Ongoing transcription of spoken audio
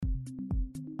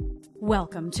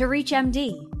Welcome to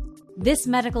ReachMD. This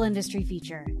medical industry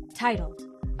feature, titled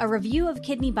A Review of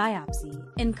Kidney Biopsy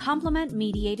in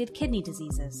Complement-Mediated Kidney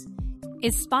Diseases,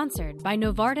 is sponsored by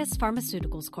Novartis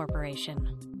Pharmaceuticals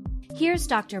Corporation. Here's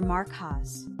Dr. Mark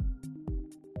Haas.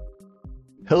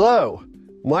 Hello,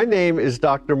 my name is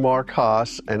Dr. Mark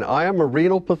Haas, and I am a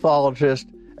renal pathologist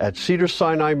at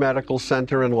Cedars-Sinai Medical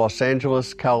Center in Los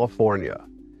Angeles, California.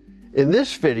 In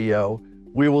this video,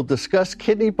 we will discuss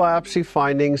kidney biopsy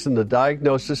findings in the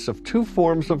diagnosis of two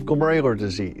forms of glomerular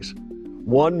disease,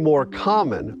 one more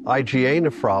common, IgA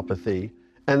nephropathy,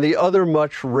 and the other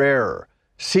much rarer,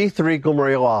 C3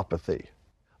 glomerulopathy.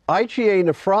 IgA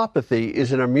nephropathy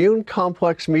is an immune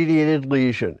complex-mediated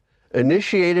lesion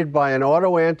initiated by an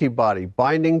autoantibody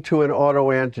binding to an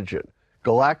autoantigen,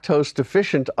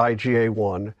 galactose-deficient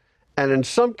IgA1, and in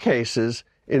some cases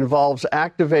involves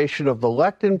activation of the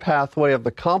lectin pathway of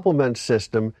the complement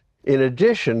system in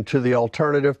addition to the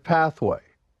alternative pathway.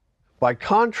 By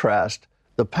contrast,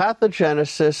 the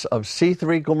pathogenesis of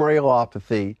C3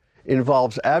 glomerulopathy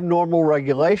involves abnormal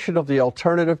regulation of the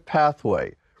alternative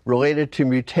pathway related to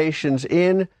mutations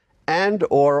in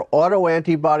and/or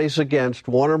autoantibodies against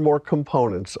one or more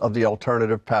components of the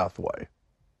alternative pathway.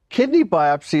 Kidney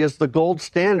biopsy is the gold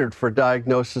standard for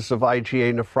diagnosis of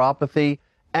IgA nephropathy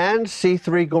and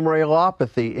C3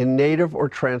 glomerulopathy in native or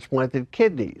transplanted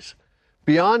kidneys.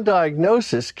 Beyond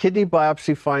diagnosis, kidney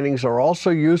biopsy findings are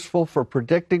also useful for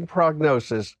predicting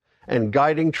prognosis and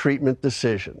guiding treatment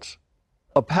decisions.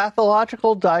 A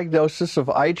pathological diagnosis of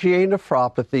IgA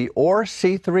nephropathy or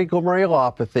C3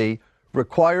 glomerulopathy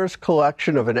requires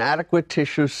collection of an adequate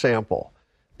tissue sample.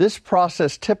 This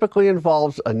process typically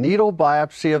involves a needle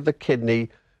biopsy of the kidney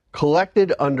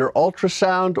collected under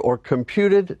ultrasound or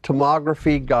computed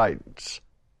tomography guidance.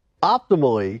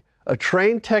 Optimally, a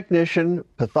trained technician,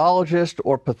 pathologist,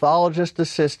 or pathologist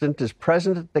assistant is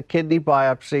present at the kidney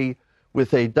biopsy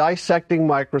with a dissecting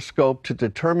microscope to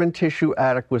determine tissue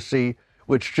adequacy,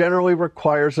 which generally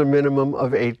requires a minimum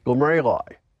of 8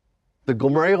 glomeruli. The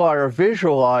glomeruli are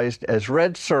visualized as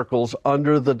red circles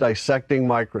under the dissecting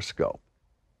microscope.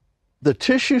 The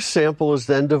tissue sample is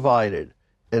then divided,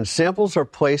 and samples are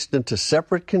placed into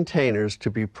separate containers to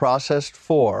be processed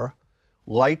for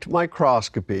light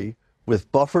microscopy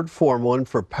with buffered formalin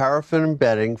for paraffin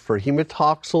embedding for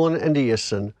hematoxylin and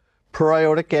eosin,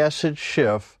 periodic acid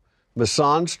Schiff,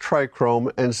 Masson's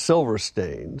trichrome, and silver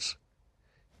stains,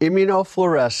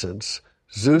 immunofluorescence,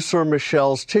 Zeus or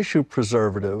Michel's tissue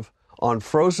preservative on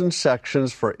frozen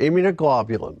sections for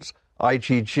immunoglobulins,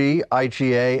 IgG,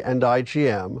 IgA, and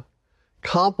IgM,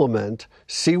 complement,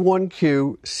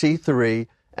 C1q, C3,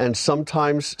 and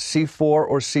sometimes C4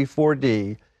 or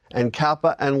C4d, and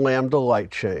kappa and lambda light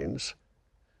chains.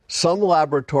 Some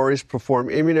laboratories perform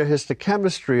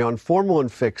immunohistochemistry on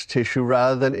formalin-fixed tissue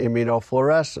rather than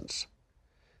immunofluorescence.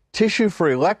 Tissue for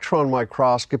electron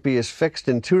microscopy is fixed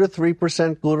in 2 to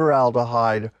 3%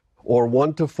 glutaraldehyde or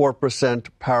 1 to 4%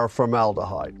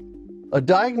 paraformaldehyde. A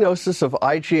diagnosis of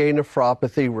IgA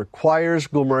nephropathy requires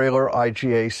glomerular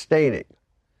IgA staining.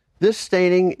 This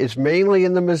staining is mainly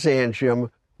in the mesangium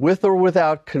with or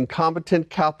without concomitant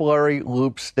capillary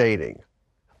loop staining.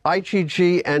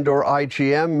 IgG and/or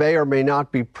IgM may or may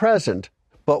not be present,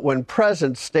 but when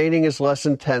present, staining is less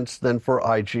intense than for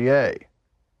IgA.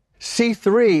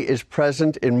 C3 is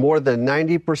present in more than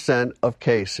 90% of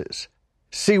cases.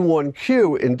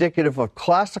 C1q, indicative of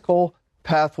classical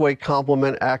pathway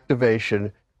complement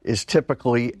activation, is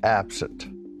typically absent.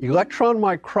 Electron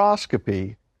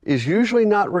microscopy is usually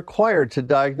not required to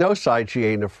diagnose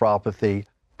IgA nephropathy,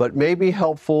 but may be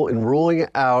helpful in ruling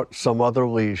out some other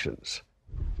lesions.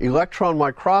 Electron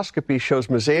microscopy shows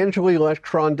mesangial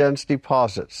electron-dense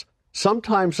deposits,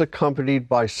 sometimes accompanied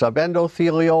by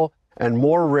subendothelial and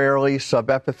more rarely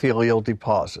subepithelial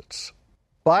deposits.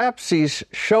 Biopsies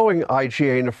showing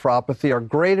IgA nephropathy are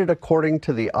graded according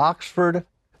to the Oxford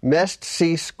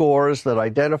MEST-C scores that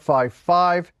identify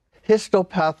 5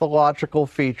 histopathological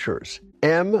features: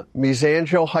 M,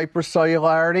 mesangial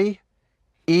hypercellularity;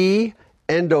 E,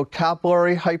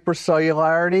 endocapillary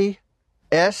hypercellularity;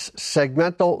 S,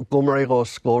 segmental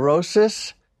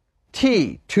glomerulosclerosis;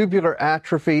 T, tubular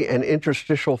atrophy and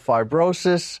interstitial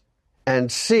fibrosis;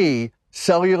 and C,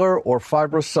 cellular or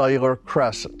fibrocellular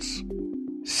crescents.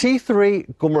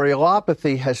 C3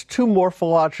 glomerulopathy has 2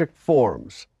 morphologic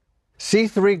forms: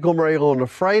 C3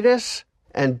 glomerulonephritis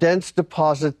and dense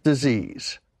deposit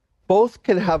disease. Both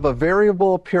can have a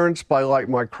variable appearance by light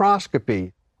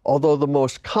microscopy, although the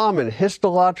most common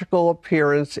histological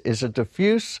appearance is a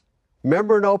diffuse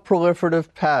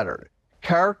membranoproliferative pattern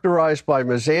characterized by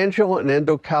mesangial and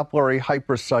endocapillary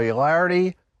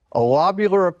hypercellularity, a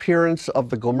lobular appearance of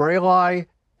the glomeruli,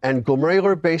 and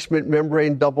glomerular basement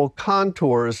membrane double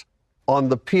contours on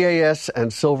the PAS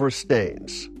and silver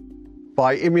stains.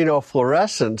 By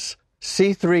immunofluorescence,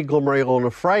 C3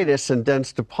 glomerulonephritis and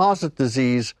dense deposit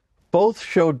disease both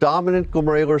show dominant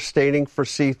glomerular staining for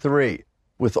C3,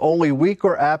 with only weak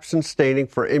or absent staining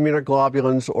for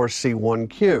immunoglobulins or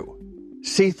C1q.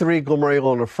 C3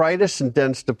 glomerulonephritis and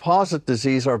dense deposit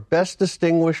disease are best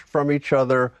distinguished from each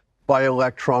other by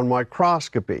electron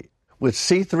microscopy, with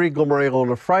C3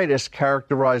 glomerulonephritis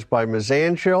characterized by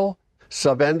mesangial,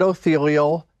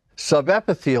 subendothelial,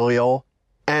 subepithelial,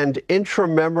 and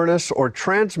intramembranous or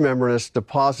transmembranous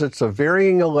deposits of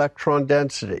varying electron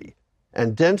density,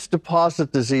 and dense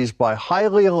deposit disease by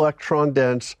highly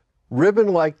electron-dense,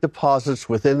 ribbon-like deposits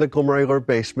within the glomerular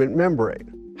basement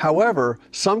membrane. However,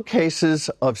 some cases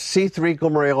of C3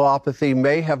 glomerulopathy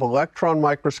may have electron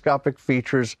microscopic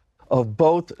features of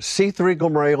both C3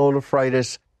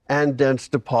 glomerulonephritis and dense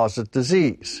deposit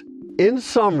disease. In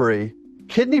summary,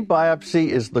 kidney biopsy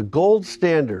is the gold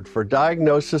standard for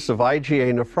diagnosis of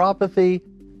IgA nephropathy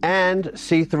and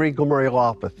C3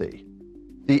 glomerulopathy.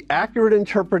 The accurate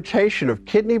interpretation of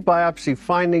kidney biopsy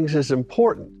findings is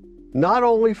important, not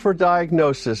only for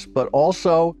diagnosis, but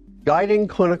also guiding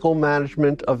clinical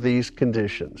management of these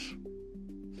conditions.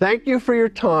 Thank you for your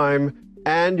time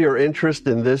and your interest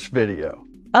in this video.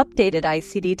 Updated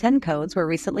ICD-10 codes were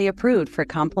recently approved for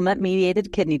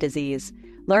complement-mediated kidney disease.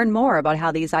 Learn more about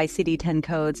how these ICD-10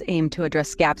 codes aim to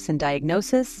address gaps in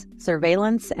diagnosis,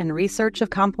 surveillance, and research of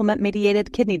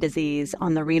complement-mediated kidney disease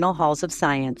on the Renal Halls of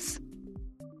Science.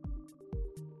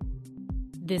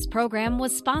 This program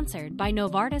was sponsored by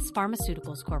Novartis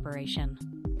Pharmaceuticals Corporation.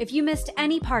 If you missed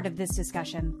any part of this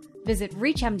discussion, visit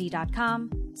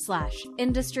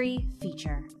reachmd.com/industry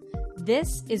feature.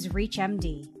 This is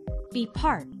ReachMD. Be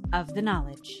part of the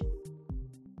knowledge.